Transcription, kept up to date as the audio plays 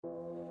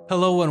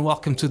Hello and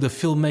welcome to the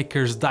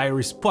Filmmakers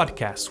Diaries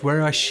podcast,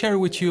 where I share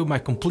with you my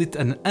complete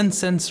and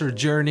uncensored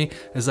journey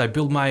as I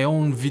build my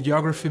own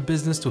videography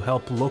business to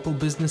help local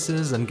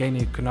businesses and gain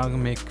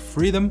economic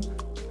freedom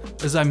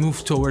as I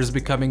move towards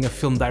becoming a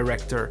film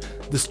director.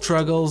 The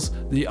struggles,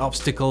 the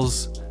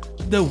obstacles,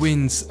 the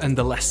wins and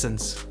the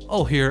lessons,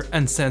 all here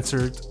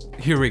uncensored.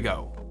 Here we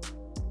go.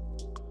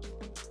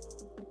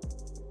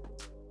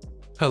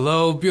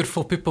 Hello,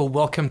 beautiful people.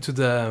 Welcome to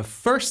the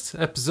first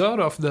episode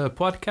of the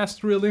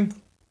podcast, really.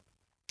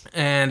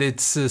 And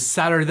it's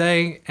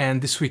Saturday,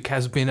 and this week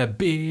has been a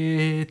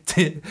bit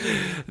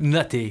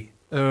nutty.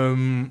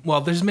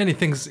 There's many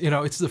things,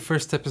 it's the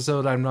first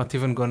episode. I'm not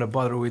even going to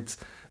bother with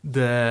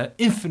the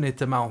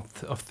infinite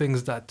amount of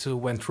things that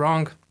went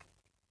wrong.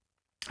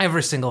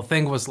 Every single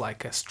thing was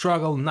like a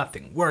struggle,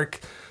 nothing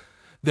worked.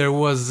 There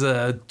was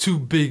two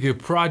big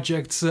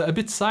projects, a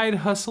bit side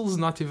hustles,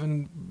 not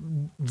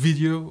even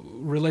video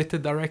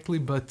related directly,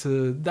 but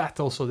that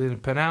also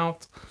didn't pan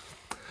out.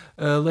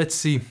 Let's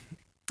see.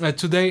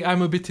 Today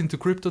I'm a bit into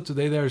crypto.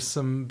 Today there's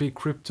some big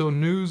crypto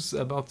news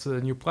about a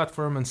new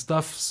platform and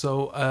stuff,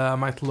 so I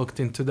might look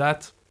into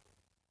that.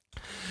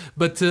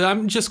 But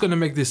I'm just going to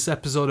make this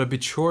episode a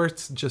bit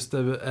short, just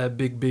a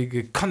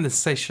big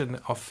condensation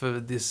of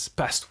this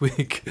past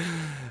week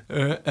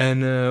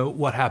and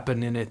what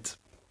happened in it.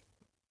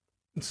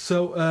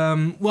 So,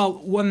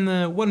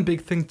 one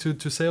big thing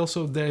to say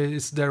also,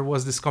 there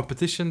was this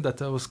competition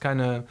that I was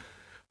kind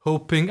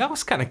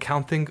of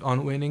counting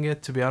on winning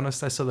it, to be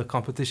honest. I saw the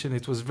competition,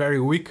 it was very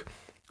weak,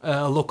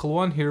 a local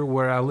one here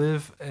where I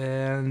live,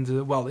 and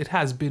it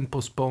has been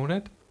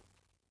postponed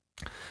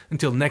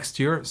until next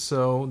year,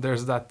 so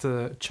there's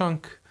that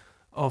chunk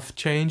of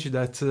change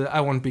that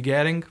I won't be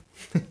getting.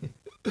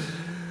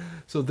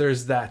 So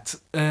there's that.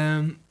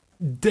 Then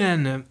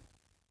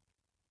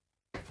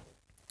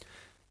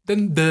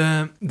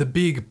the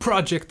big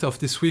project of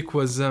this week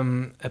was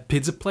a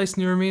pizza place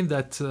near me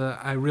that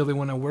I really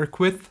want to work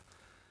with.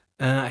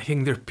 I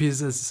think their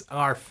pizzas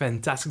are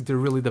fantastic. They're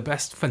really the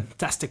best.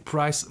 Fantastic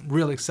price.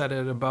 Really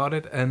excited about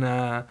it. And,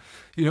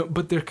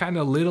 but they're kind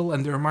of little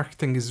and their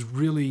marketing is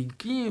really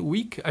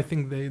weak. I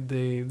think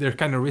they're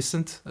kind of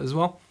recent as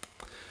well.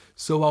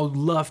 So I would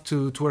love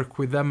to work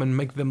with them and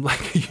make them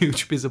like a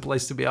huge pizza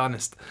place, to be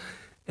honest.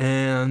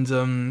 And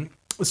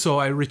so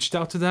I reached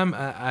out to them.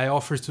 I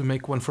offered to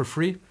make one for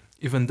free,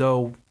 even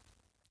though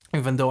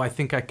I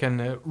think I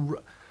can,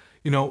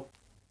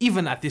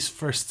 even at this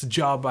first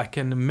job, I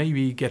can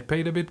maybe get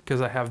paid a bit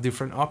because I have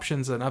different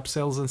options and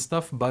upsells and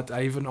stuff, but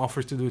I even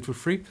offered to do it for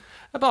free.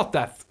 About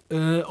that.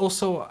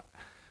 Also,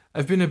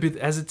 I've been a bit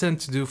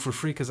hesitant to do for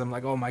free because I'm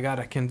like, oh my God,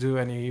 I can't do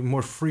any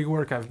more free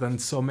work. I've done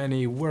so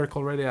many work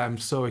already. I'm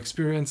so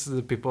experienced.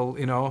 The people,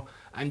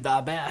 I'm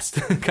the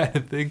best kind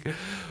of thing.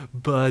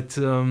 But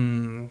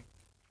then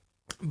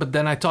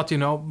I thought,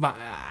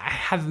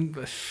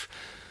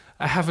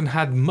 I haven't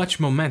had much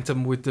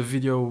momentum with the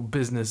video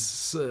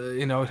business.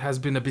 It has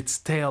been a bit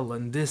stale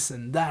and this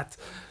and that.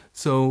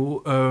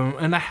 So,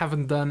 and I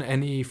haven't done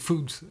any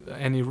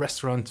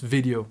restaurant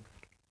videos.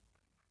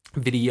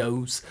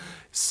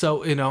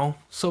 So,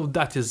 so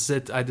that is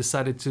it. I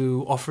decided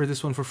to offer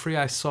this one for free.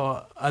 I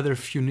saw other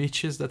few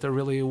niches that I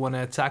really want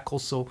to tackle.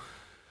 So,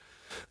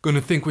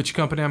 gonna think which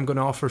company I'm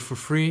gonna offer for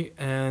free,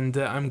 and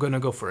I'm gonna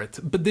go for it.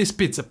 But this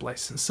pizza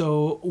place,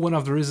 so one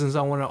of the reasons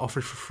I want to offer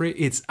for free,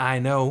 it's I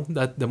know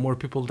that the more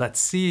people that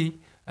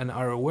see and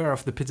are aware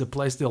of the pizza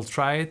place, they'll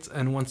try it,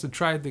 and once they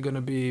try it, they're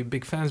gonna be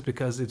big fans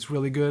because it's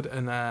really good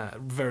and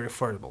very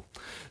affordable.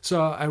 So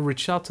I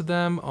reached out to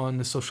them on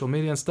the social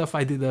media and stuff.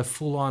 I did a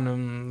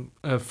full-on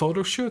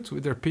photo shoot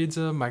with their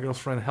pizza. My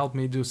girlfriend helped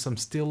me do some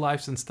still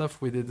lifes and stuff.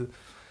 We did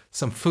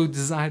some food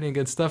designing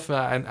and stuff,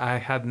 and I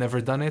had never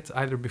done it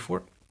either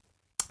before.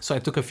 So I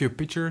took a few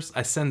pictures,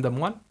 I sent them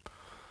one,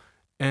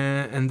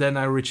 and then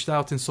I reached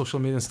out in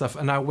social media and stuff,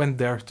 and I went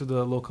there to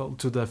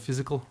the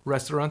physical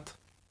restaurant,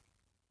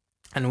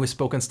 and we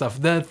spoke and stuff.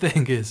 The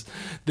thing is,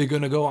 they're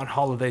gonna go on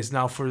holidays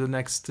now for the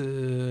next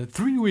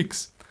 3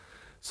 weeks.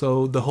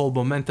 So the whole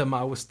momentum,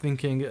 I was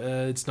thinking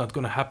it's not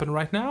gonna happen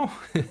right now.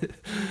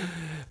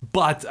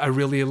 But I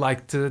really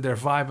liked their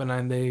vibe,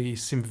 and they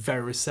seemed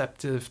very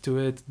receptive to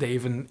it. They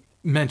even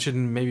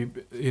mentioned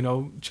maybe,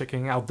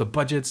 checking out the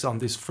budgets on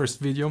this first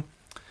video.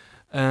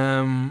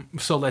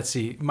 So let's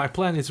see. My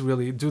plan is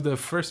really do the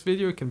first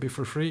video. It can be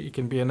for free. It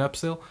can be an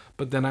upsell.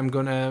 But then I'm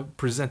going to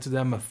present to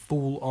them a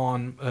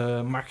full-on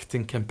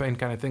marketing campaign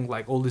kind of thing.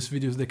 Like all these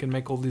videos they can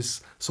make, all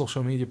this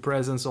social media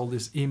presence, all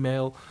this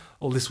email,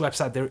 all this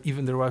website.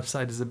 Even their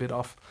website is a bit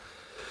off.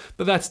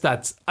 But that's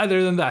that.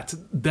 Other than that,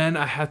 then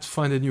I had to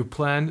find a new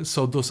plan.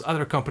 So those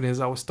other companies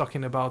I was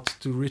talking about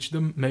to reach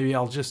them, maybe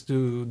I'll just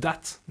do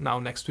that now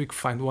next week,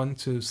 find one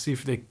to see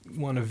if they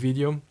want a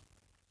video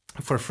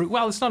for free.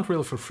 Well, it's not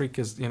really for free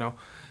because,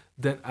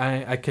 then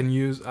I can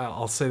use,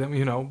 I'll say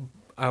them,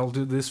 I'll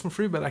do this for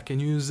free, but I can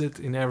use it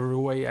in every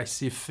way I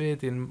see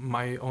fit in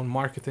my own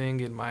marketing,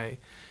 in my,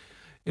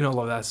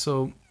 all of that.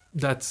 So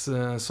that's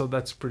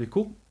pretty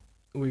cool.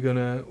 We're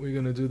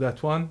gonna do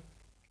that one.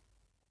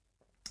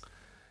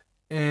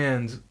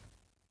 And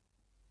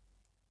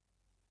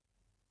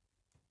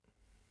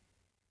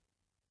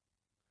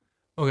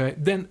Okay,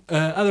 then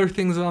other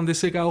things on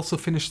this week. I also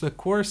finished a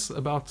course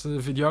about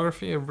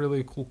videography, a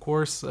really cool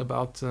course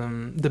about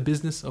the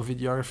business of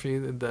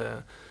videography,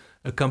 the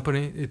a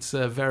company. It's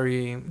a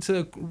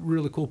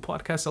really cool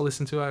podcast I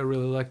listen to. I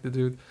really like the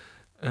dude,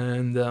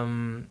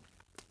 and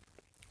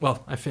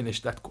well, I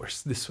finished that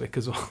course this week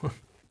as well.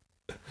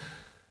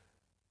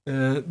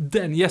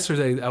 Then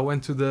yesterday I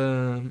went to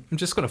the. I'm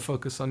just gonna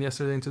focus on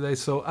yesterday and today.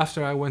 So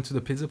after I went to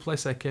the pizza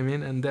place, I came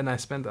in and then I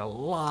spent a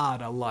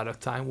lot of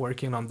time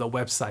working on the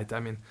website. I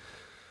mean,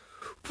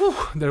 whew,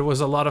 there was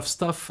a lot of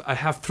stuff. I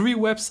have 3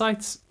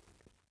 websites,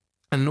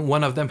 and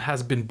one of them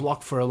has been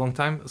blocked for a long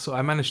time. So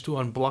I managed to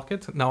unblock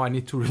it. Now I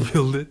need to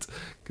rebuild it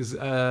because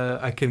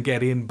I can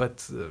get in,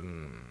 but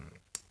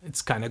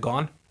it's kind of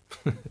gone.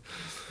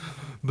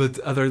 But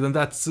other than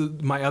that,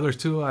 my other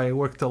 2, I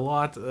worked a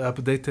lot,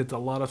 updated a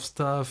lot of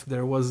stuff.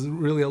 There was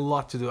really a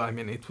lot to do. I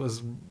mean, it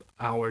was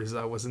hours.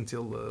 I was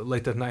until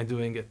late at night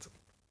doing it.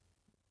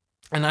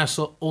 And I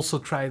also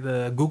tried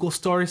Google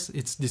Stories.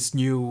 It's this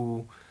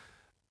new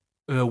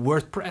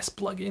WordPress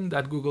plugin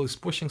that Google is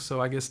pushing. So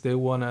I guess they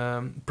want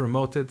to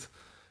promote it.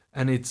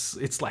 And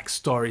it's like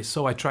stories.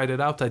 So I tried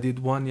it out. I did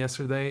one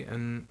yesterday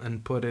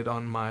and put it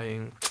on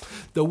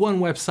the one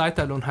website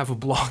I don't have a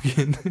blog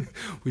in,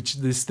 which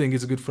this thing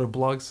is good for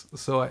blogs.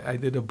 So I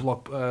did a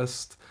blog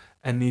post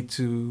and need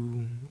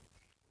to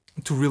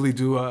really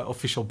do an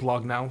official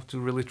blog now to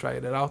really try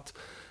it out.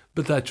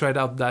 But I tried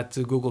out that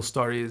Google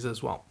Stories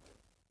as well.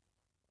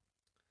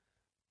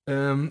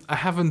 I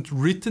haven't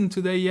written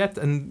today yet,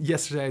 and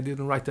yesterday I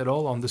didn't write at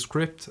all on the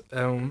script.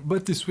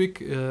 But this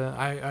week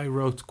I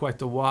wrote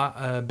quite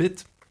a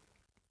bit,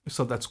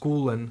 so that's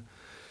cool. And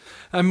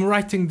I'm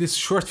writing this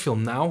short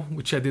film now,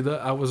 which I did.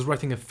 I was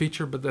writing a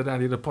feature, but then I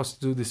did a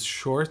post to do this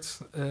short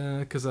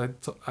because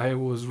I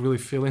was really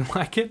feeling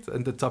like it,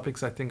 and the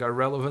topics I think are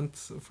relevant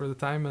for the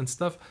time and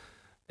stuff.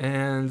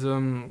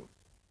 And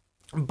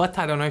but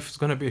I don't know if it's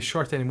gonna be a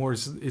short anymore.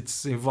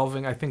 It's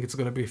evolving. I think it's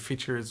gonna be a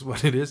feature, is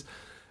what it is.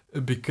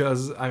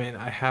 Because I mean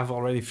I have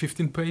already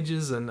 15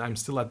 pages and I'm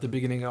still at the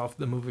beginning of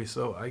the movie,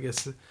 so I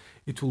guess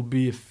it will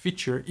be a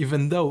feature,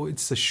 even though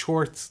it's a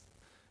short.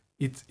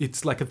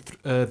 It's like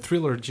a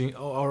trilogy,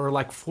 or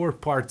like 4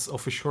 parts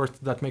of a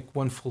short that make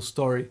one full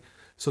story.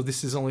 So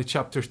this is only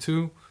chapter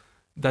 2.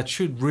 That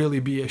should really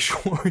be a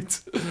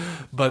short,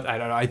 but I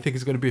don't know. I think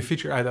it's going to be a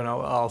feature. I don't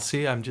know. I'll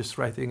see. I'm just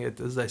writing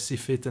it as I see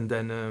fit, and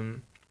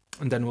then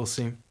we'll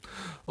see.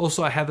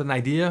 Also, I had an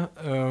idea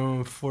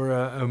for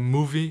a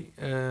movie,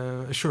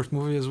 a short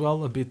movie as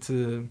well, a bit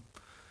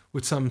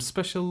with some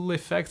special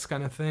effects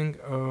kind of thing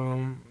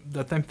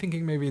that I'm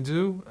thinking maybe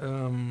do.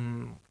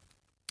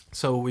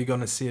 So we're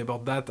gonna see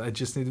about that. I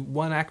just need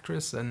one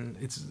actress, and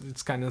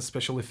it's kind of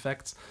special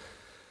effects.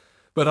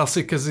 But I'll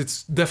see, because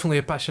it's definitely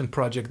a passion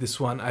project, this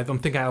one. I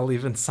don't think I'll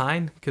even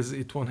sign, because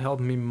it won't help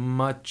me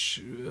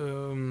much.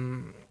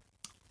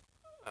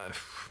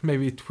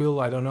 Maybe it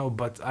will, I don't know,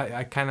 but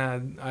I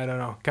don't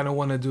know, kind of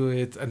want to do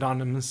it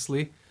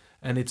anonymously.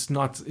 And it's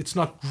not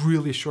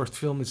really a short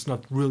film, it's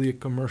not really a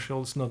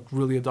commercial, it's not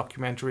really a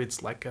documentary,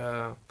 it's like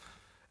an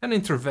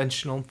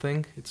interventional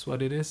thing, it's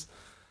what it is.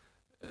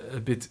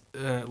 A bit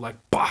like,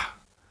 bah!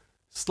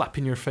 Slap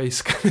in your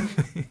face kind of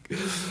thing.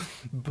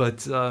 But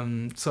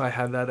so I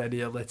had that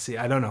idea. Let's see.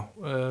 I don't know,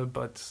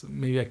 but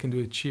maybe I can do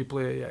it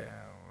cheaply. Yeah,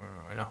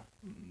 I know.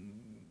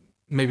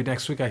 Maybe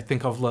next week I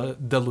think of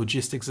the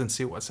logistics and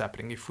see what's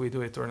happening, if we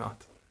do it or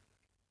not.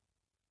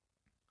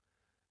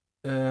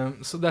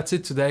 So that's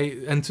it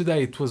today. And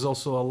today it was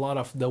also a lot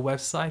of the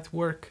website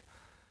work.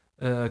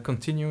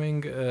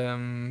 Continuing,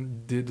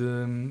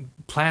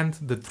 planned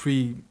the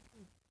three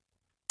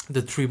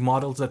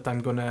models that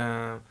I'm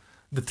gonna.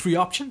 The 3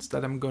 options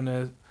that I'm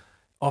gonna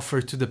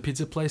offer to the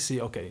pizza place. See,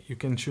 okay, you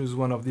can choose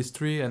one of these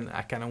 3, and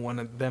I kind of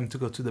wanted them to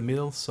go to the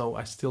middle, so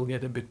I still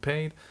get a bit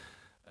paid.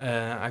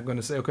 I'm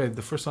gonna say, okay,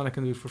 the first one I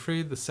can do it for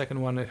free. The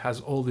second one, it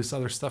has all this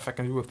other stuff. I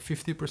can do a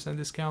 50%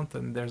 discount,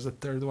 and there's a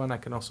third one I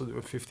can also do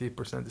a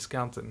 50%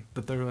 discount, and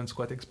the third one's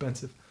quite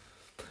expensive.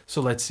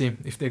 So let's see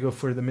if they go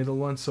for the middle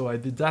one. So I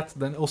did that.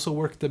 Then also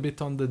worked a bit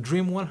on the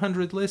Dream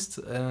 100 list.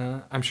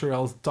 I'm sure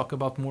I'll talk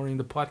about more in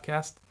the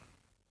podcast.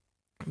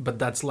 But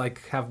that's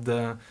like have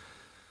that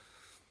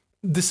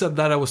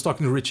I was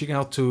reaching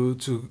out to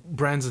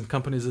brands and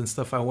companies and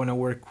stuff I want to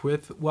work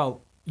with.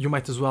 Well, you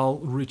might as well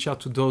reach out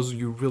to those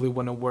you really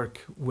want to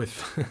work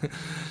with.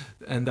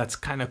 And that's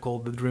kind of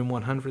called the Dream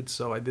 100.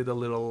 So I did a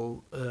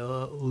little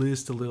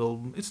list,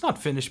 it's not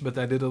finished, but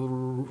I did a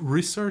little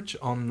research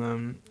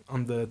on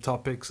the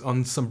topics,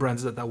 on some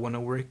brands that I want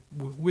to work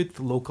with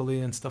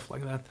locally and stuff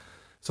like that.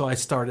 So I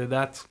started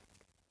that.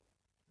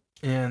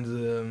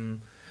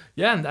 And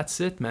yeah, and that's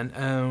it, man.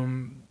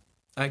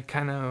 I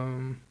kind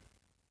of,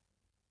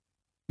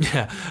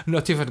 yeah, I'm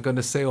not even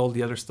gonna say all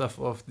the other stuff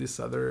of this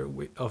other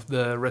week, of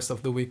the rest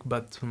of the week,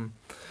 but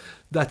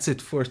that's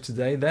it for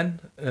today. Then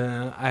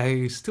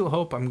I still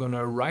hope I'm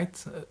gonna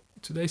write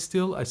today.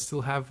 Still, I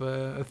still have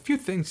a few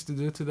things to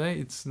do today.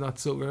 It's not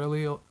so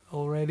early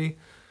already,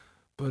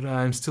 but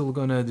I'm still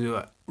gonna do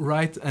it.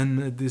 Right,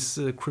 and this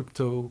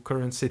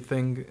cryptocurrency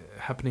thing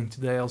happening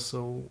today,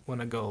 also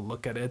wanna go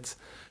look at it.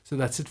 So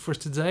that's it for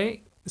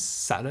today,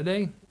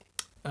 Saturday.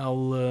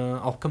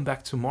 I'll come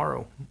back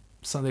tomorrow,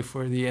 Sunday,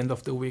 for the end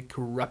of the week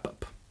wrap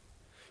up.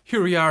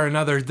 Here we are,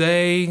 another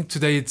day.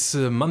 Today it's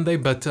Monday,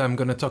 but I'm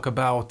gonna talk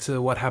about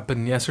what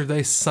happened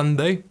yesterday,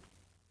 Sunday.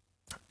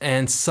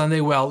 And Sunday,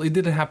 well, it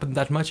didn't happen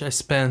that much. I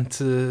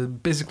spent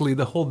basically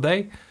the whole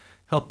day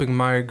helping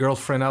my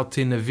girlfriend out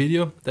in a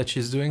video that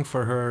she's doing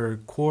for her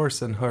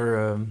course and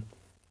her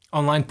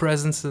online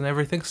presence and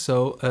everything.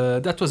 So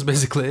that was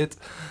basically it.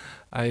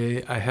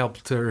 I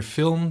helped her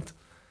film.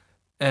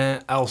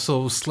 I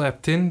also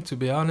slept in, to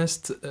be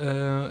honest.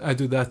 I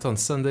do that on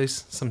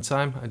Sundays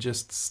sometime. I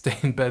just stay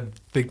in bed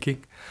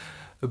thinking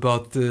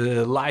about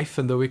the life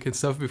and the week and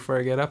stuff before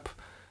I get up.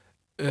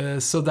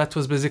 So that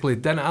was basically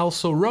it. Then I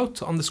also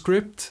wrote on the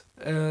script.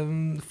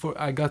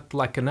 I got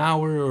like an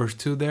hour or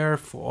two there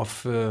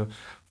of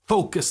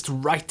focused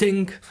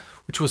writing,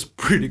 which was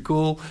pretty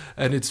cool.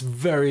 And it's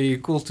very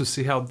cool to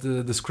see how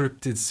the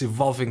script is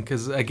evolving,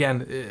 because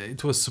again,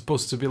 it was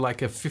supposed to be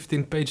like a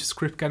 15-page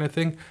script kind of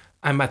thing.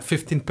 I'm at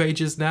 15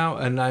 pages now,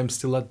 and I'm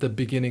still at the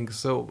beginning,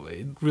 so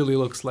it really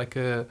looks like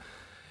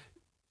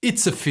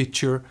it's a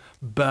feature,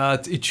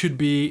 but it should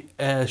be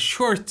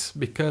short,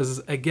 because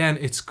again,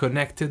 it's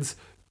connected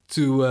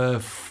to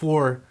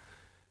 4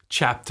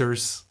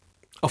 chapters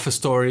of a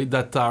story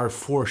that are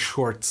 4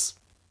 shorts.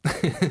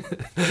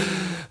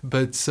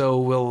 But so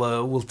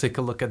we'll take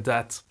a look at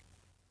that.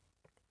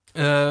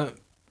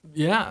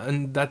 Yeah,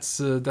 and that's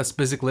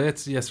basically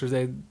it.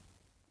 Yesterday,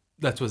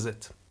 that was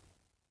it.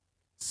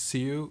 See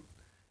you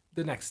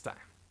the next time.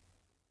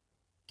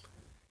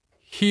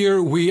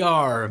 Here we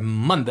are,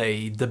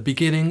 Monday, the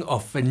beginning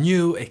of a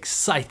new,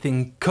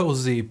 exciting,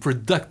 cozy,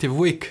 productive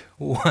week,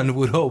 one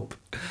would hope.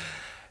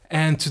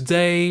 And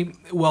today,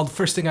 well, the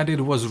first thing I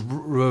did was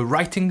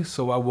writing.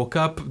 So I woke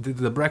up, did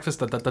the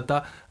breakfast,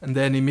 and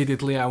then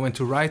immediately I went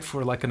to write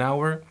for like an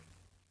hour.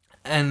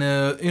 And,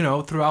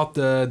 throughout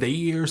the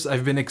years,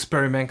 I've been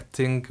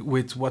experimenting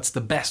with what's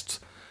the best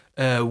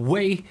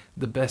way,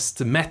 the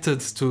best method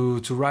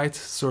to write,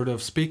 sort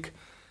of speak.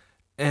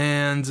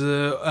 And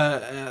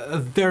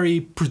a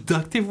very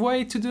productive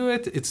way to do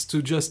it, it's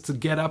to just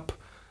get up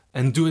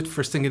and do it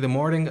first thing in the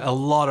morning. A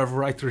lot of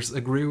writers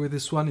agree with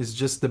this one. It's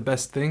just the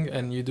best thing,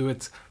 and you do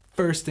it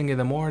first thing in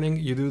the morning.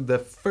 You do the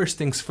first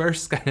things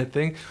first kind of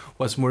thing,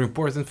 what's more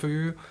important for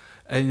you.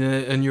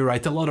 And you're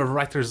right, a lot of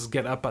writers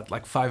get up at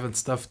like 5 and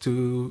stuff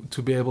to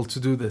be able to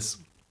do this.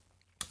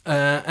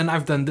 And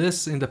I've done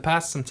this in the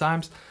past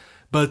sometimes,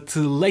 but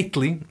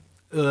lately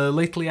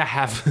I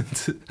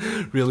haven't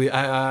really.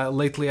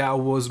 Lately I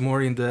was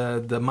more in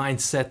the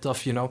mindset of,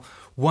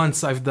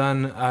 once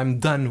I'm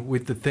done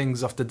with the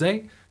things of the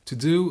day to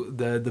do,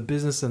 the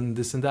business and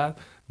this and that,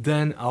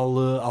 then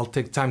I'll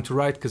take time to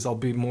write, because I'll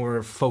be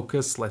more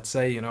focused. Let's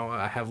say,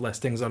 I have less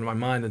things on my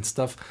mind and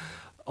stuff.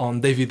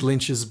 On David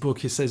Lynch's book,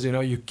 he says,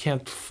 you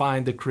can't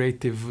find the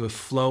creative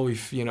flow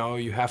if,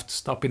 you have to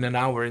stop in an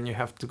hour and you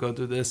have to go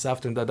do this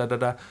after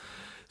and .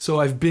 So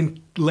I've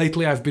been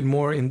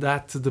more in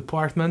that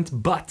department,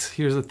 but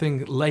here's the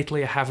thing,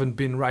 lately I haven't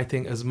been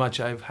writing as much.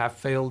 I have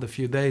failed a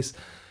few days,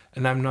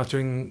 and I'm not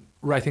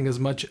writing as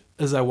much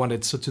as I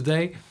wanted. So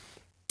today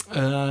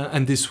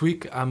and this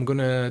week, I'm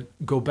gonna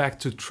go back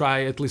to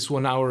try at least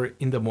 1 hour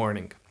in the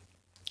morning.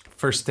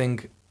 First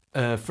thing,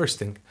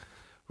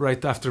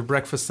 right after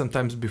breakfast,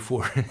 sometimes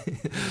before.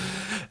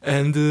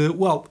 And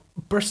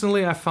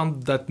personally, I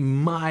found that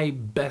my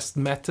best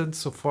method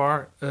so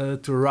far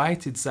to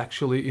write, it's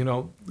actually,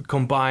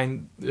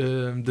 combine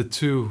the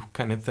two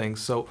kind of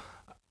things. So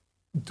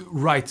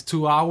write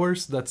 2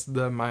 hours, that's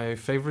my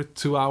favorite,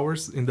 2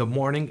 hours in the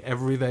morning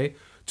every day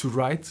to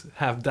write,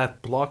 have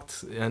that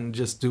blocked and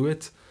just do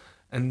it.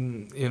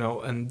 And,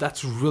 and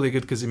that's really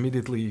good, because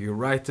immediately you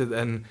write it,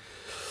 and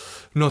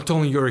not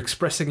only you're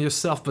expressing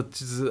yourself,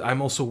 but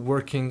I'm also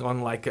working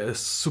on like a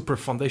super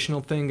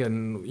foundational thing,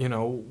 and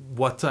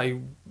what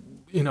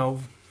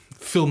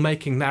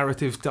filmmaking,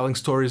 narrative, telling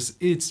stories,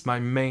 it's my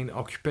main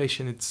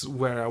occupation. It's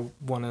where I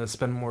want to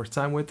spend more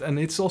time with, and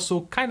it's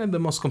also kind of the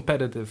most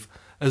competitive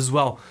as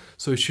well.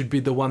 So it should be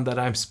the one that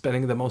I'm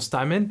spending the most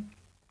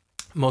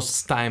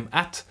time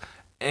at.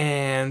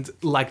 And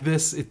like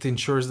this, it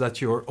ensures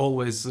that you're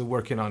always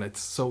working on it.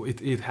 So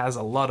it has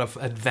a lot of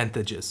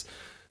advantages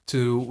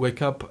to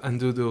wake up and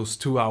do those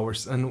 2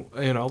 hours. And,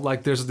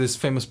 like there's this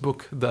famous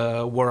book,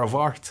 The War of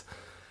Art,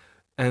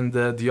 and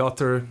the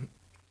author,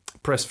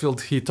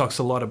 Pressfield, he talks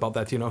a lot about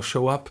that,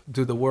 show up,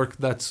 do the work.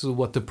 That's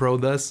what the pro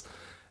does.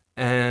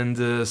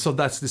 And so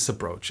that's this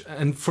approach.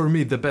 And for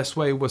me, the best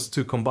way was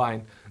to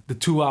combine the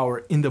 2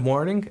 hour in the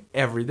morning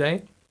every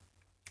day,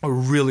 or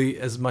really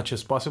as much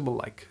as possible,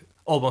 like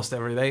almost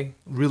every day,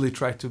 really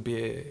try to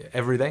be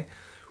every day,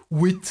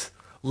 with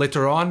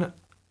later on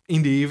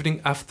in the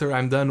evening, after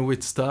I'm done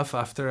with stuff,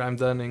 after I'm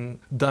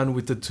done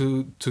with the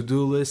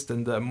to-do list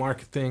and the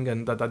marketing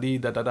and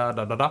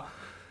da-da-da-da-da-da-da.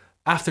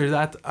 After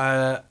that,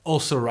 I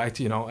also write,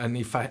 and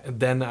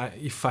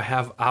if I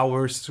have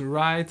hours to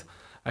write,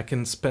 I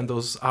can spend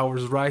those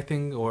hours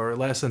writing or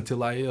less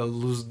until I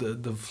lose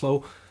the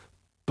flow.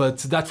 But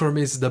that for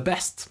me is the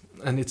best,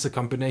 and it's a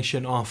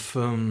combination of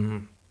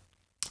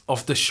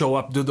the show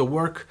up, do the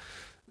work,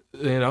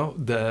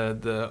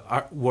 the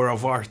war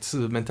of art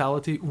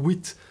mentality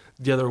with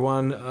the other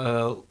one,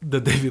 the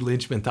David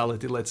Lynch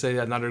mentality. Let's say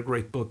another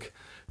great book,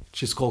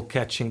 which is called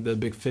Catching the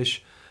Big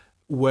Fish,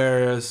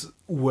 where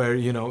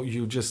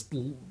you just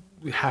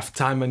have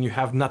time and you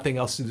have nothing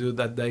else to do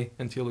that day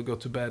until you go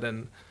to bed,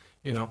 and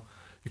you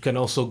can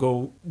also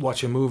go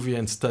watch a movie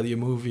and study a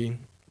movie,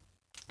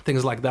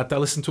 things like that. I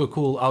listened to a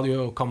cool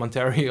audio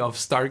commentary of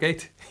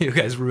Stargate. You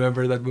guys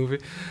remember that movie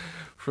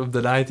from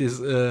the 90s?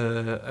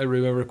 I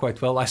remember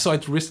quite well. I saw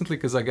it recently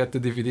because I got the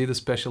DVD, the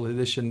special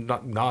edition,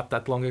 not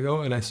that long ago,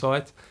 and I saw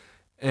it.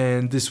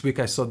 And this week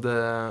I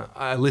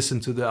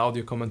listened to the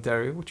audio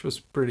commentary, which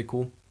was pretty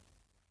cool.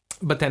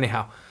 But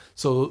anyhow,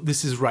 so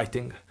this is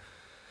writing.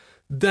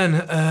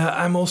 Then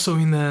I'm also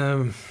in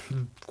a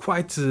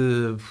quite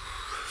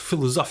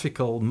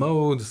philosophical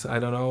mode. I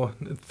don't know,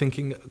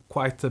 thinking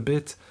quite a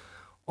bit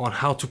on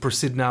how to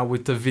proceed now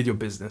with the video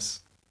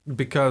business,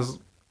 because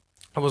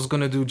I was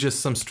gonna do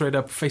just some straight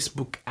up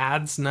Facebook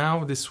ads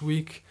now this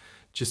week,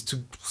 just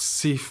to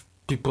see if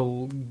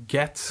people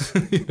get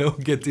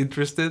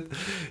interested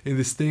in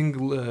this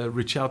thing,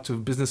 reach out to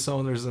business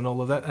owners and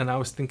all of that. And I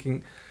was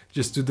thinking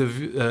just do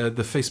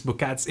the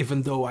Facebook ads,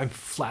 even though I'm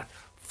flat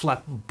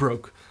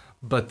broke.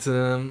 But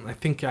I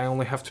think I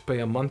only have to pay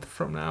a month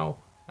from now.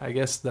 I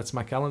guess that's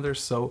my calendar,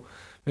 so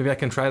maybe I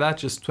can try that,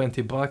 just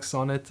 $20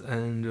 on it,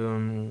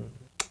 and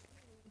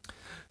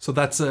so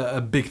that's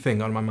a big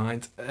thing on my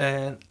mind.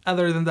 And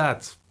other than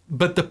that,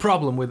 but the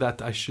problem with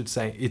that, I should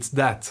say, it's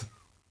that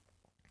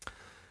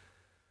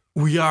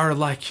we are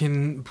like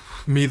in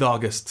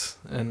mid-August,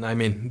 and I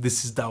mean,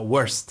 this is the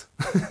worst,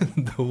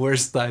 the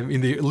worst time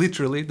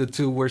literally the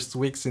 2 worst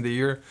weeks in the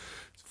year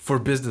for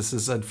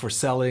businesses and for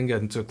selling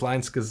and to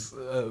clients, because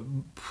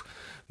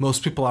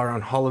most people are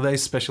on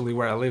holidays, especially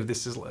where I live.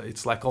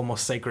 It's like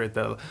almost sacred,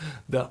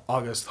 the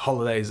August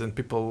holidays, and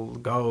people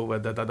go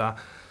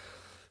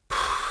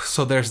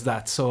So there's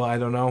that. So I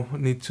don't know,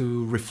 need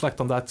to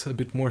reflect on that a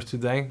bit more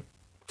today.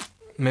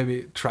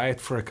 Maybe try it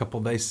for a couple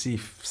of days, see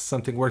if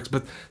something works.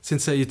 But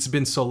since it's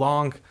been so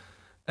long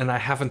and I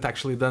haven't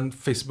actually done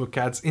Facebook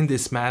ads in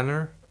this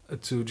manner,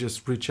 to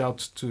just reach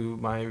out to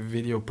my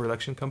video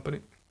production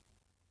company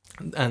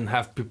and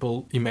have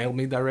people email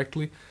me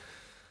directly,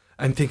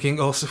 I'm thinking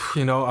also,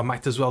 I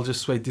might as well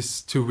just wait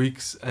these 2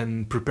 weeks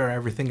and prepare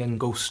everything and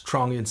go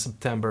strong in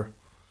September.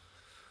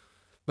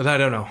 But I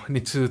don't know. I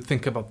need to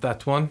think about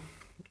that one.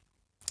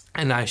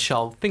 And I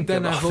shall think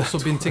then about I've also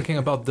been thinking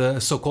about the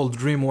so-called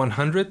Dream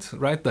 100,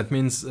 right? That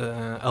means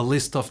a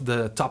list of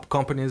the top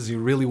companies you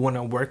really want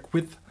to work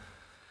with.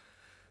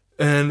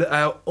 And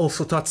I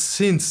also thought,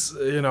 since,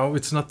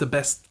 it's not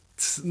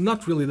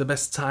really the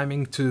best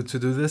timing to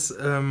do this,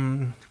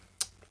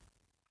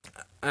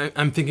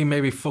 I'm thinking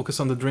maybe focus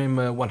on the Dream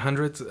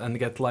 100 and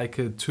get like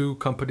 2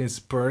 companies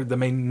per the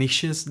main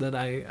niches that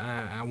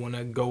I want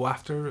to go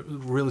after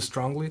really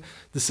strongly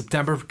this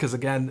September, because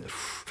again,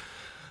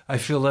 I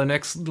feel the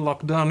next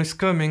lockdown is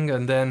coming,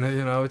 and then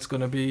it's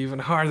going to be even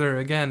harder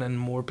again, and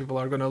more people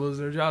are going to lose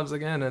their jobs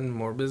again, and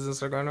more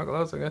businesses are going to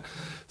close again.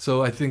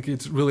 So I think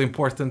it's really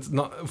important,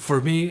 not for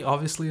me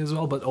obviously as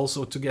well, but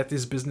also to get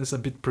this business a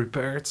bit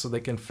prepared so they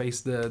can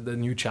face the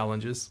new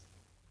challenges.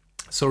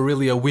 So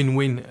really a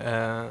win-win.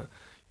 A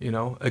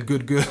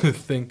good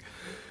thing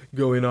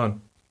going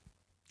on.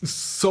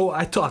 So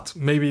I thought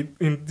maybe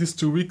in these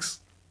 2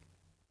 weeks,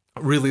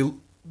 really,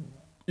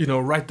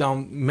 write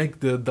down, make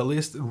the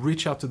list,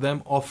 reach out to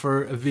them,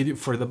 offer a video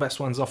for the best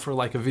ones, offer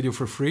like a video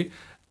for free.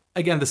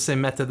 Again, the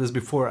same method as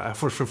before,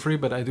 for free,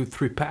 but I do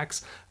 3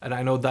 packs, and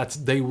I know that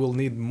they will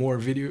need more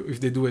video if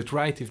they do it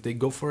right. If they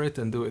go for it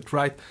and do it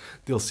right,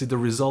 they'll see the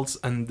results,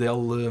 and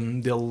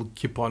they'll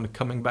keep on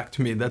coming back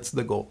to me. That's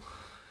the goal.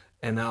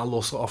 And I'll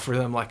also offer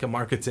them like a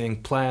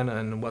marketing plan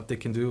and what they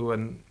can do,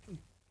 and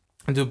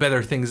do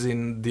better things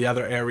in the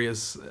other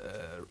areas,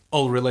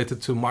 all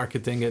related to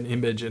marketing and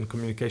image and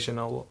communication,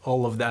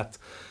 all of that.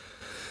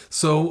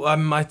 So I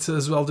might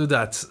as well do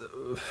that.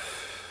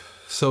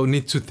 So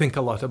need to think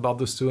a lot about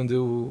those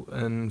 2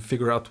 and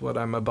figure out what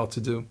I'm about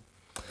to do.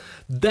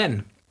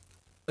 Then,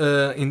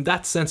 in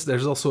that sense,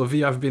 there's also a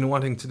video I've been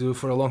wanting to do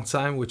for a long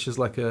time, which is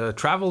like a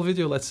travel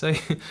video, let's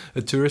say.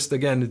 A tourist,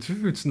 again,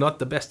 it's not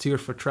the best year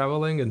for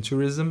traveling and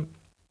tourism,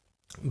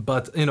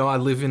 but I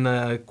live in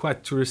a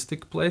quite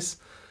touristic place.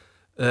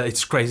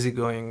 It's crazy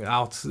going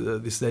out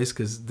these days,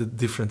 because the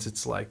difference,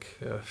 it's like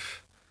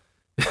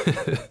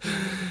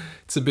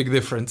it's a big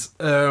difference.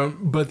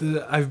 But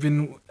I've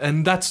been,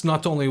 and that's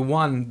not only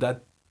one,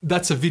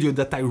 that's a video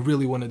that I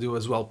really want to do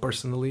as well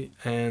personally,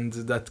 and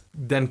that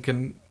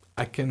then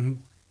I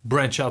can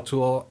branch out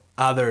to all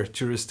other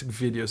touristic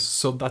videos.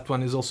 So that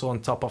one is also on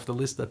top of the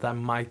list that I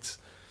might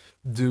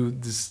do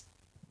this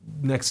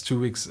next 2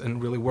 weeks and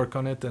really work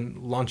on it and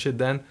launch it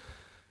then,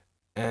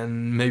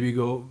 and maybe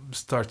go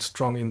start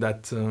strong in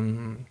that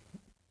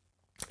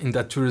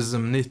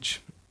tourism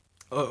niche.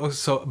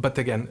 But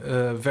again,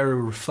 very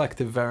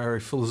reflective, very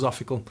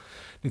philosophical.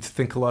 Need to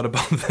think a lot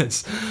about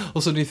this.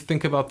 Also need to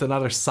think about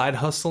another side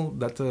hustle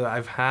that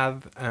I've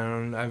had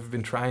and I've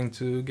been trying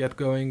to get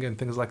going and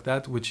things like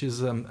that, which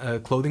is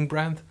a clothing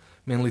brand,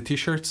 mainly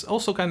t-shirts,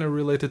 also kind of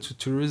related to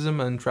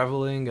tourism and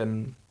traveling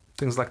and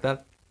things like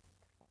that.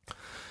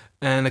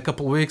 And a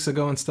couple weeks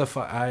ago and stuff,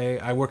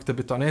 I worked a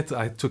bit on it.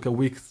 I took a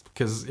week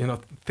because,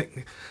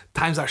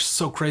 times are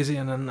so crazy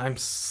and I'm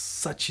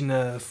such in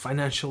a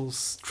financial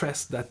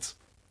stress that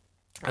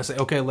I say,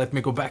 okay, let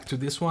me go back to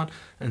this one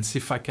and see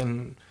if I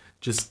can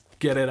just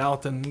get it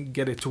out and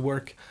get it to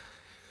work.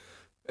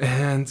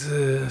 And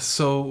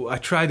so I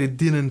tried. It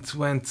didn't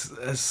went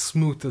as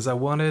smooth as I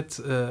wanted.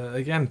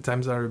 Again,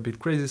 times are a bit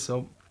crazy,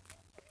 so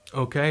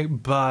okay.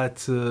 But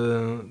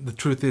the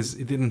truth is,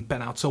 it didn't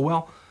pan out so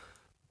well.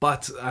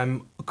 But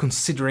I'm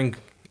considering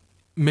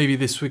maybe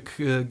this week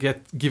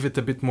give it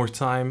a bit more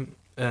time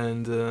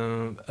and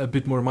a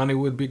bit more money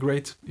would be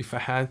great if I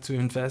had to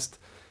invest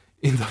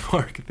in the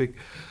marketing.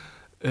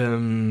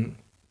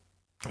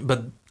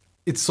 But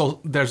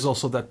there's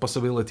also that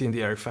possibility in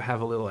the air if I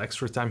have a little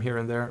extra time here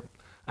and there.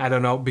 I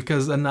don't know,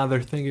 because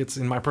another thing, it's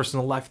in my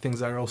personal life,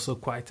 things are also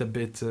quite a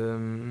bit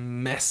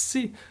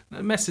messy.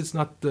 Messy is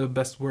not the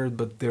best word,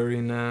 but they're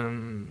in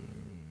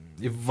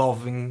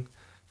evolving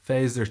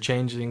phase, they're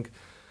changing.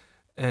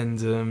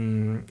 And,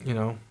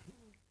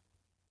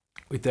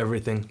 with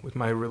everything, with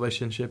my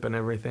relationship and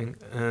everything.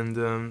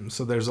 And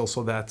so there's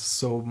also that.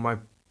 So my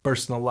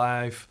personal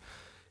life,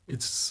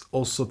 it's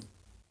also,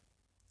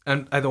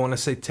 and I don't want to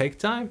say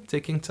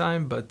taking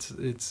time, but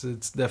it's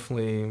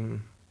definitely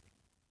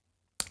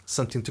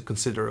something to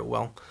consider.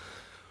 Well,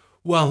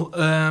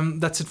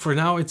 that's it for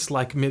now. It's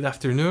like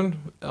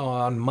mid-afternoon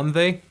on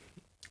Monday.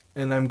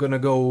 And I'm gonna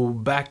go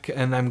back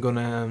and I'm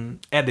gonna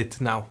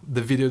edit now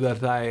the video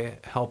that I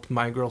helped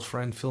my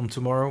girlfriend film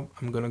tomorrow.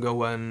 I'm gonna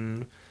go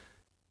and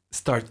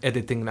start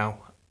editing now,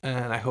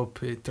 and I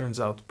hope it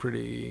turns out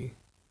pretty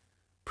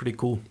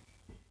cool.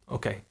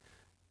 Okay,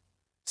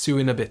 see you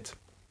in a bit.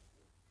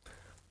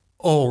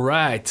 All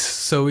right,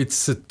 so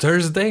it's a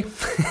Thursday.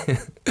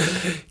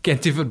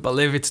 Can't even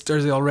believe it's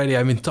Thursday already.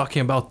 I've been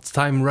talking about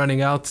time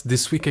running out.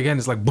 This week again,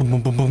 it's like boom,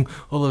 boom, boom, boom.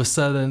 All of a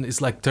sudden,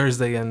 it's like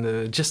Thursday,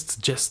 and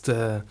just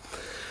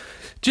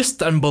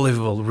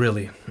unbelievable,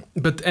 really.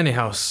 But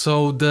anyhow,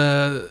 so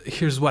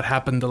here's what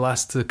happened the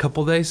last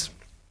couple days.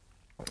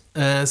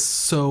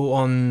 So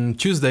on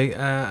Tuesday,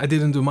 I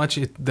didn't do much.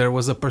 There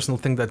was a personal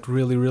thing that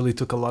really, really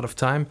took a lot of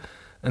time.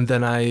 And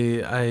then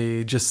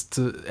I just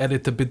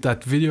edited a bit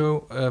that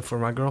video for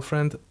my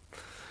girlfriend.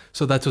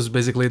 So that was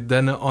basically it.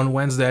 Then on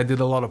Wednesday I did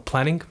a lot of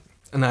planning,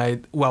 and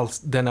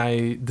then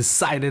I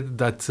decided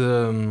that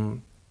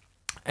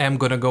I'm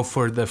gonna go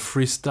for the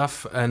free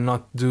stuff and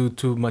not do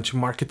too much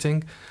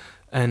marketing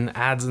and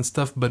ads and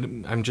stuff, but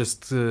I'm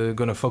just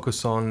gonna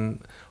focus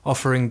on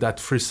offering that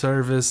free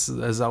service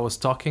as I was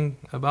talking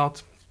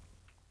about.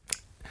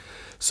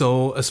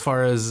 So as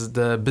far as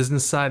the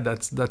business side,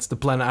 that's the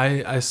plan.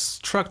 I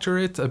structure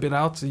it a bit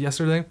out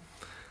yesterday.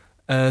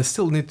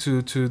 Still need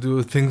to do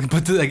a thing,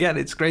 but again,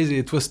 it's crazy.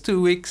 It was 2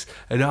 weeks,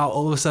 and now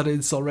all of a sudden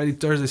it's already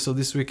Thursday. So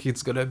this week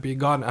it's gonna be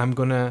gone. I'm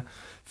gonna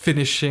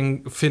finish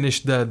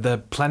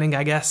the planning,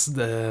 I guess,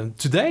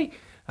 today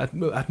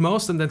at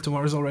most, and then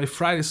tomorrow's already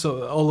Friday.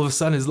 So all of a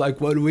sudden it's like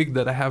 1 week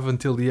that I have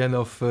until the end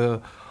of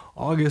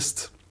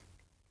August,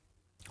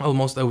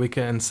 almost a week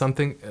and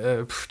something.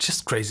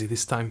 Just crazy,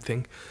 this time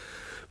thing.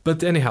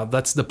 But anyhow,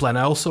 that's the plan.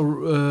 I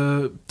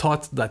also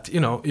thought that,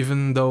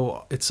 even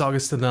though it's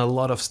August and a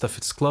lot of stuff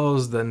is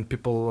closed and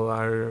people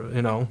are,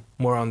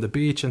 more on the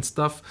beach and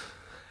stuff,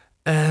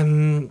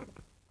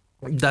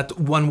 that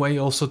one way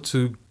also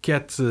to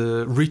get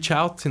reach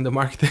out in the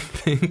marketing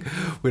thing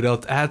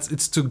without ads,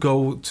 it's to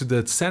go to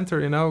the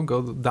center,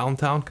 go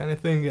downtown kind of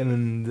thing,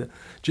 and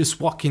just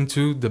walk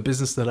into the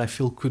business that I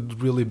feel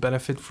could really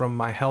benefit from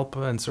my help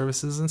and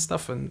services and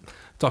stuff and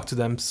talk to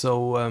them.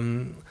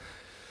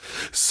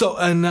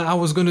 And I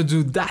was gonna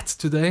do that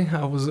today.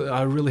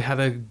 I really had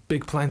a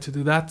big plan to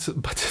do that,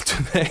 but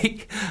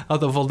today,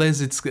 out of all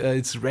days,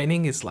 it's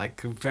raining. It's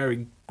like a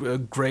very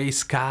gray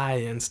sky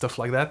and stuff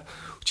like that,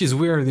 which is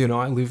weird.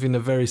 I live in a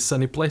very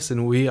sunny place,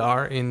 and we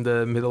are in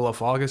the middle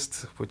of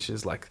August, which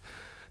is like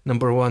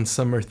number one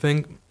summer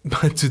thing.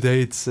 But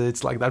today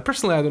it's like that.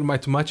 Personally, I don't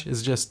mind too much.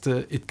 It's just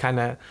it kind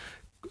of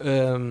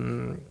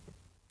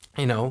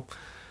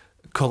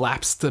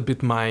collapsed a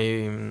bit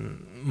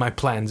my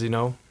plans.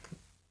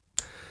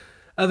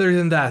 Other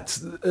than that,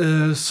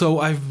 so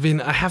I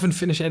haven't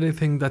finished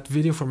editing that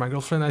video for my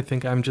girlfriend. I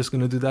think I'm just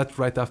gonna do that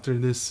right after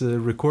this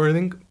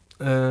recording,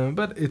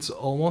 but it's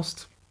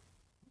almost.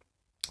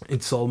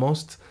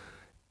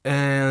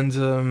 And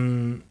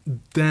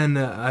then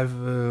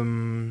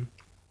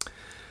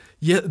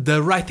Yeah,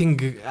 the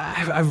writing.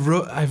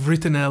 I've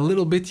written a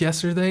little bit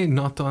yesterday,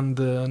 not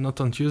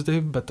on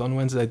Tuesday, but on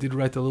Wednesday I did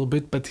write a little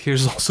bit. But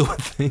here's also a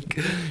thing,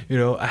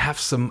 I have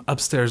some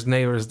upstairs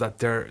neighbors that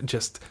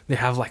they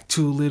have like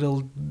two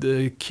little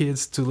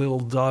kids, two little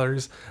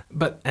daughters,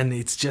 and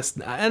it's just,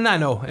 and I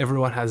know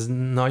everyone has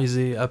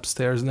noisy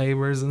upstairs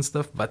neighbors and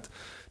stuff, but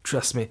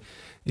trust me,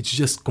 it's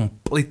just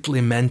completely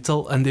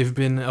mental, and they've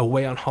been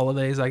away on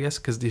holidays, I guess,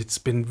 because it's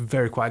been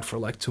very quiet for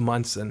like 2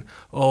 months, and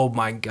oh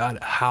my god,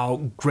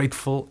 how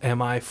grateful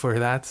am I for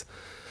that.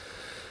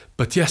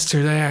 But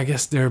yesterday, I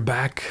guess they're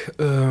back.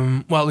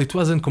 Well, it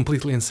wasn't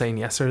completely insane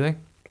yesterday,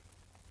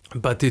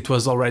 but it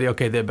was already,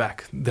 okay, they're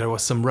back. There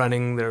was some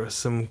running, there was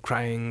some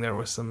crying, there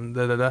was some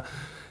da-da-da,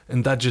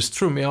 and that just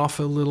threw me off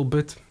a little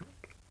bit.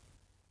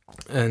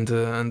 And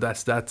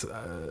that's that.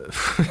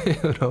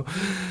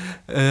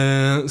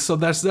 So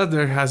that's that.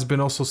 There has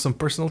been also some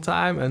personal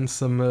time and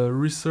some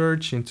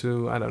research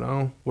into, I don't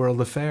know,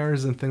 world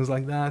affairs and things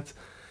like that.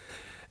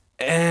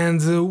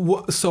 And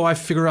so I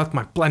figured out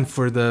my plan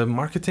for the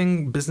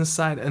marketing business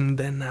side, and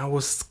then I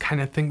was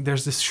kind of thinking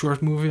there's this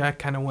short movie I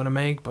kind of want to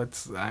make,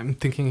 but I'm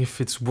thinking if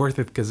it's worth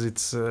it, because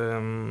it's I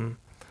don't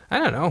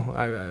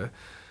know.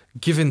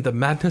 Given the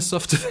madness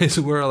of today's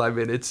world, I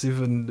mean, it's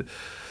even,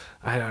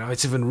 I don't know,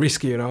 it's even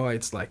risky,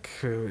 It's like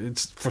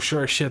it's for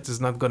sure shit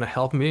is not gonna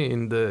help me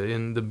in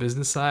the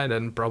business side,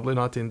 and probably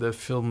not in the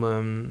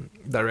film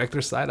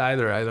director side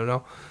either. I don't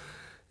know.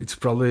 It's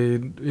probably,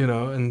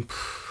 and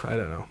I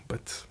don't know,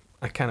 but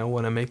I kind of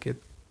want to make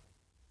it.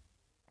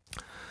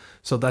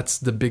 So that's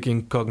the big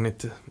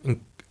incognito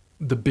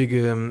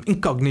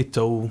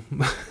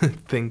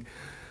thing.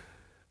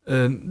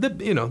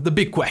 The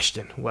big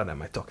question. What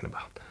am I talking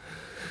about?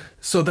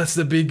 So that's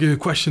the big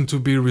question to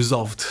be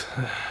resolved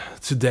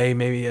today,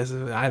 maybe,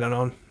 I don't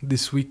know,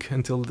 this week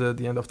until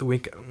the end of the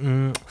week.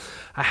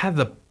 I have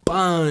a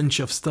bunch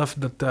of stuff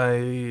that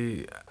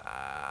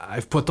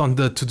I've put on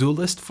the to-do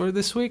list for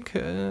this week.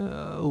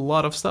 A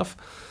lot of stuff.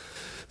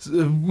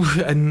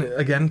 And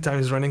again, time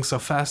is running so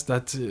fast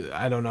that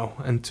I don't know.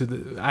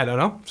 I don't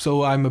know.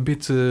 So I'm a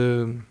bit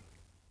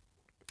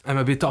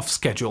off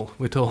schedule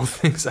with all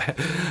things I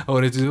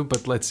wanted to do,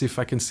 but let's see if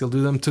I can still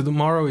do them.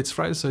 Tomorrow it's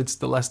Friday, so it's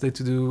the last day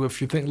to do a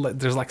few things.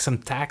 There's like some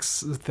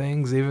tax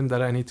things even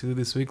that I need to do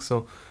this week,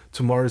 so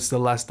tomorrow is the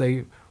last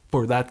day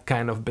for that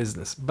kind of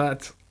business.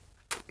 But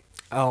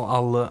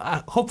I'll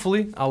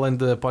hopefully I'll end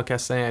the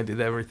podcast saying I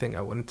did everything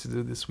I wanted to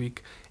do this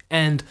week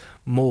and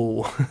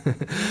more.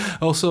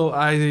 Also,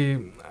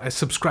 I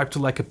subscribe to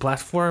like a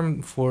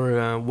platform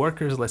for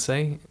workers, let's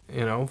say,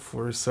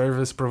 for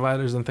service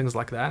providers and things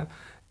like that.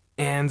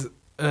 And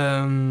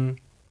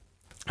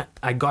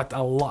I got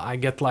a lot. I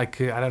get like,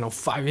 I don't know,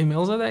 5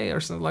 emails a day or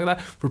something like that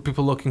for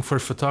people looking for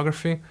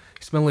photography.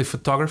 It's mainly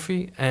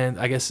photography, and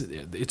I guess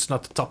it's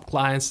not the top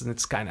clients, and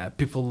it's kind of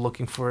people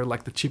looking for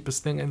like the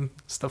cheapest thing and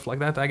stuff like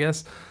that, I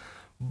guess.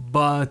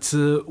 But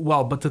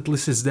but at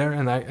least it's there.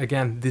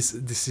 And this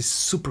is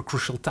super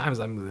crucial times.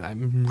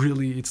 I'm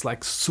really, it's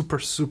like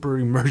super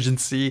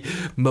emergency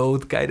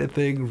mode kind of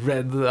thing.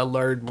 Red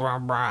alert. Blah,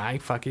 blah, I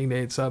fucking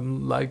need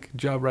some like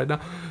job right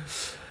now.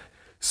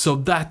 So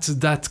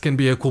that can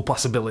be a cool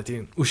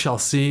possibility. We shall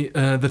see.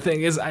 The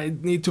thing is, I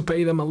need to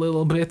pay them a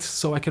little bit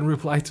so I can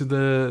reply to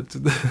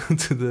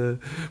the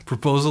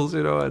proposals,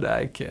 And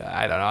I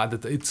don't know.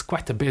 It's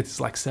quite a bit. It's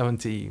like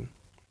 70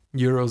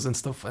 euros and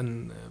stuff,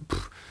 and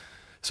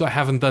so I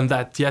haven't done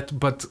that yet.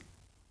 But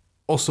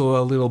also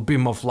a little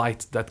beam of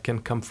light that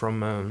can come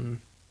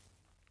from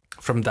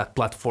that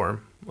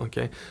platform.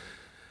 Okay.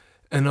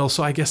 And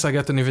also, I guess I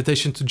got an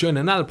invitation to join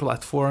another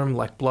platform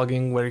like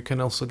blogging, where you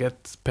can also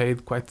get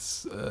paid quite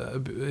a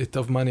bit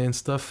of money and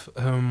stuff.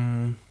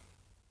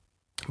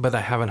 But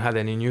I haven't had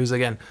any news.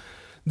 Again,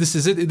 this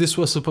is it. This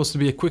was supposed to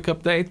be a quick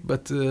update,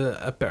 but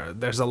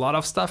there's a lot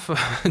of stuff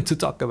to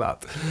talk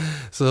about.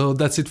 So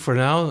that's it for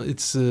now.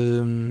 It's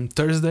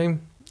Thursday,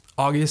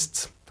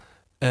 August.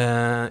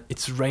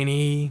 It's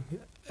rainy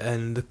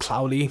and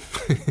cloudy.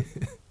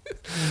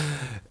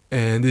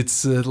 And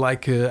it's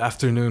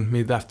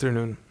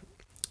mid-afternoon.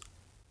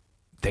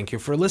 Thank you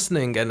for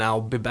listening, and I'll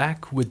be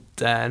back with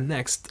the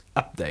next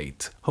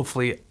update.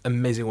 Hopefully,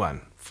 amazing one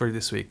for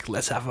this week.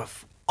 Let's have an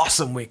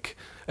awesome week.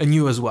 And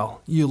you as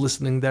well. You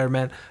listening there,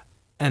 man.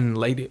 And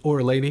lady.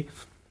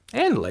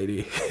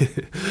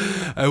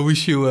 I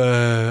wish you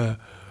a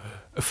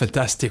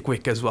fantastic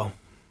week as well.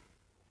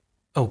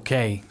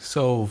 Okay,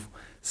 so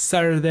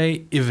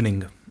Saturday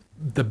evening.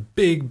 The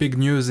big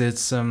news is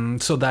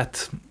so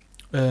that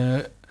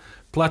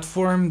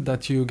platform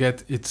that you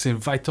get, it's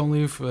invite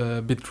only,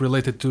 a bit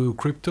related to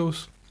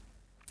cryptos,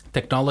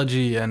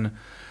 technology and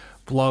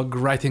blog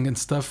writing and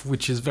stuff,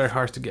 which is very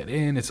hard to get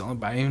in. It's only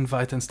by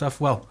invite and stuff.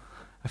 Well,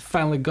 I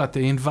finally got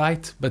the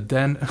invite, but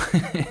then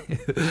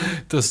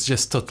it was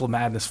just total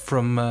madness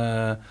from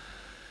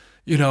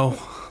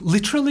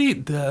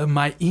literally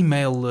my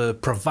email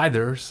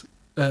providers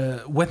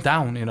went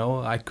down.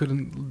 I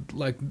couldn't,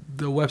 like,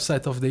 the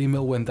website of the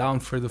email went down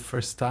for the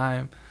first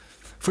time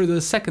for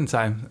the second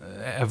time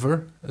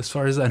ever, as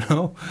far as I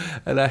know.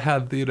 And I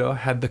had,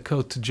 had the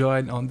code to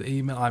join on the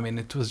email. I mean,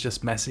 it was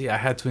just messy. I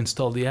had to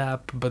install the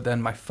app, but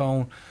then my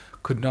phone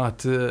could not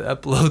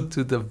upload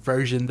to the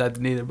version that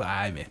needed.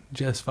 I mean,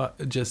 just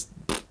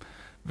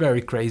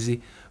very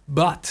crazy.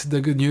 But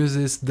the good news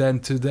is then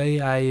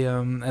today I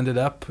ended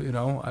up,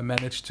 I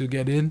managed to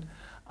get in.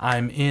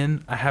 I'm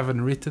in. I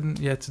haven't written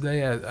yet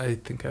today. I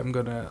think I'm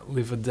going to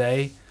leave a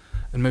day.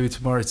 And maybe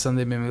tomorrow it's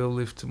Sunday. Maybe I'll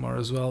leave tomorrow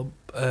as well.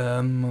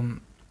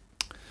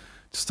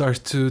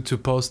 Start to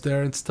post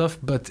there and stuff.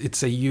 But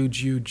it's a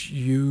huge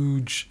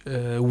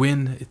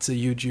win. It's a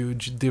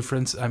huge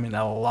difference. I mean,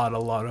 a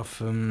lot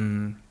of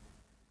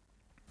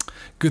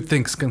good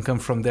things can come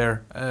from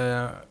there.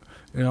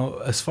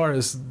 As far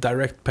as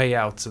direct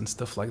payouts and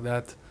stuff like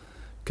that,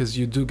 because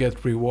you do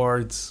get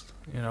rewards,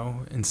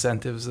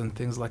 incentives and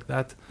things like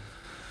that,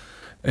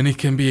 and it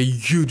can be a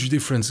huge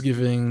difference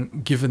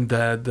given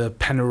the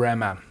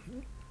panorama,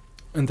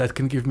 and that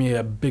can give me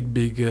a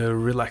big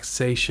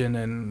relaxation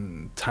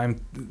and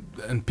time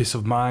and peace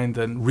of mind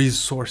and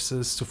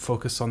resources to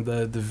focus on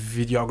the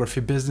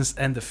videography business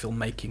and the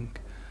filmmaking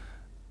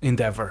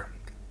endeavor.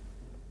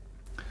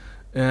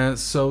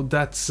 So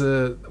that's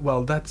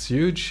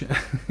huge,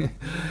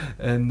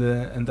 and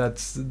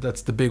that's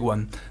the big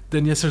one.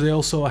 Then yesterday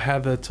also I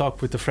had a talk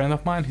with a friend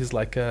of mine. He's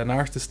like an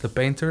artist, a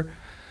painter,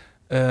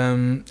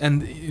 and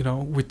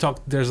we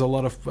talked. There's a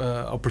lot of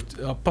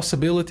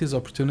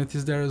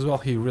opportunities there as well.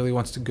 He really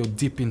wants to go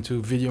deep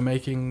into video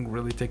making,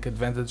 really take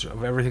advantage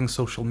of everything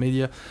social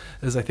media.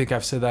 As I think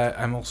I've said,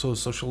 I'm also a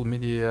social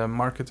media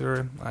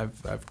marketer.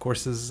 I've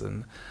courses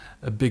and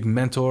a big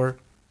mentor.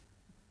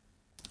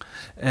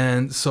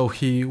 And so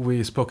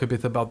we spoke a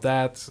bit about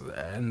that,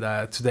 and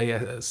today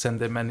I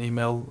sent him an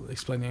email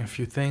explaining a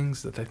few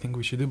things that I think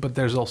we should do. But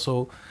there's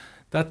also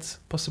that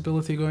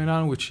possibility going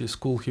on, which is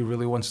cool. He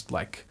really wants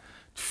to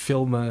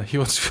film. He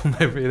wants to film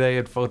every day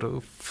and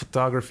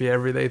photography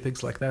every day,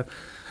 things like that.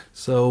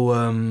 So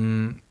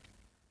I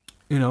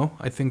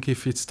think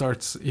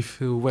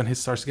when he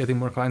starts getting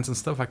more clients and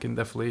stuff, I can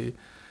definitely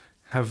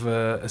have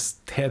a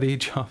steady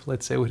job,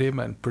 let's say, with him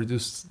and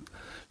produce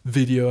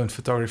video and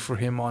photography for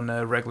him on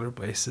a regular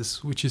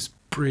basis, which is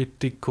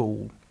pretty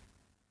cool.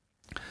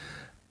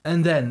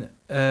 And then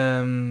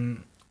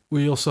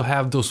we also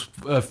have those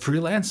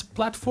freelance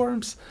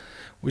platforms,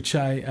 which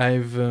I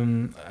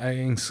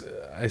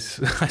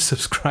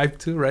subscribe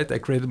to, right? I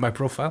created my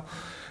profile.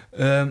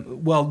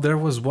 There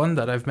was one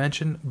that I've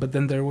mentioned, but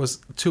then there was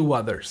two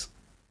others.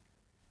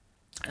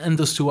 And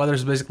those two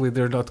others, basically,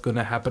 they're not going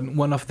to happen.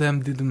 One of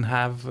them didn't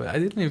have, I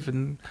didn't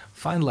even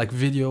find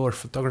video or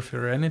photography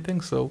or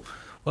anything. So,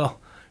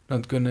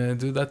 not going to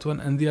do that one.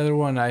 And the other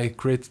one, I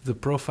created the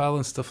profile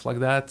and stuff like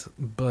that.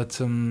 But,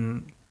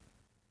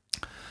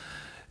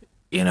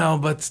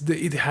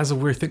 it has a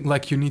weird thing.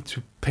 You need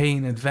to pay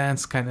in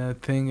advance kind of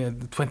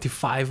thing.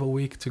 25 a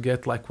week to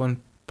get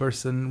one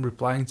person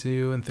replying to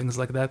you and things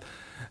like that.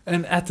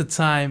 And at the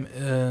time,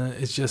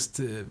 it's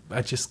just,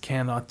 I just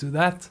cannot do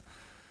that.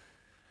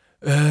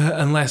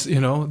 Unless,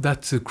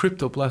 that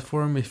crypto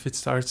platform, if it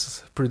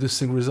starts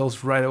producing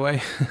results right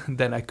away,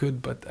 then I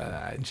could, but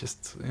I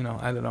just,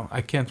 I don't know.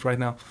 I can't right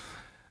now.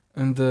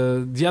 And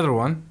the other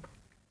one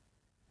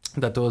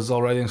that was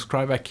already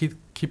inscribed, I keep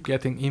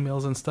getting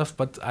emails and stuff,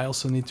 but I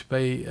also need to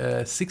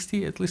pay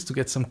 60 at least to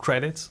get some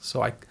credits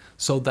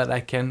so that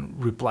I can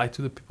reply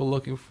to the people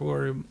looking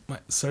for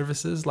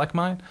services like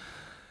mine.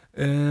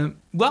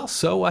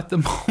 So at the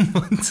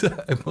moment,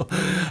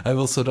 I'm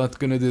also not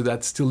going to do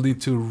that. Still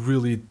need to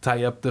really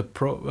tie up the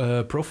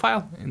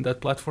profile in that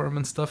platform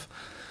and stuff.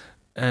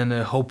 And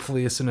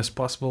hopefully as soon as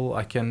possible,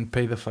 I can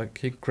pay the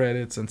fucking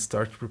credits and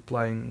start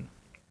replying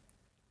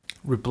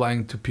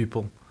to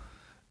people.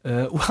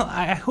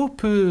 I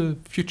hope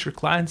future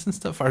clients and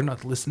stuff are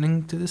not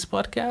listening to this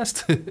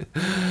podcast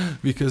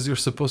because you're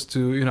supposed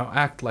to,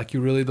 act like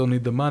you really don't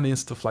need the money and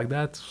stuff like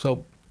that.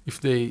 So if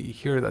they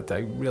hear that I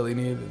really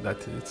need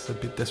that, it's a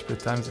bit desperate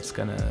times, it's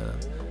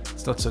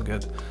not so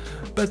good.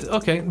 But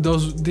okay,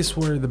 these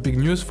were the big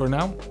news for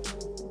now.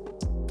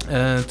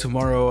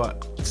 Tomorrow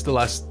it's the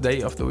last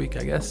day of the week,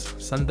 I guess,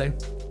 Sunday.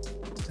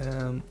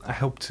 I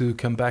hope to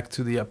come back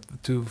to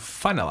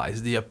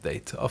finalize the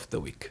update of the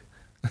week.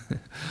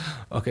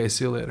 Okay,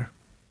 see you later.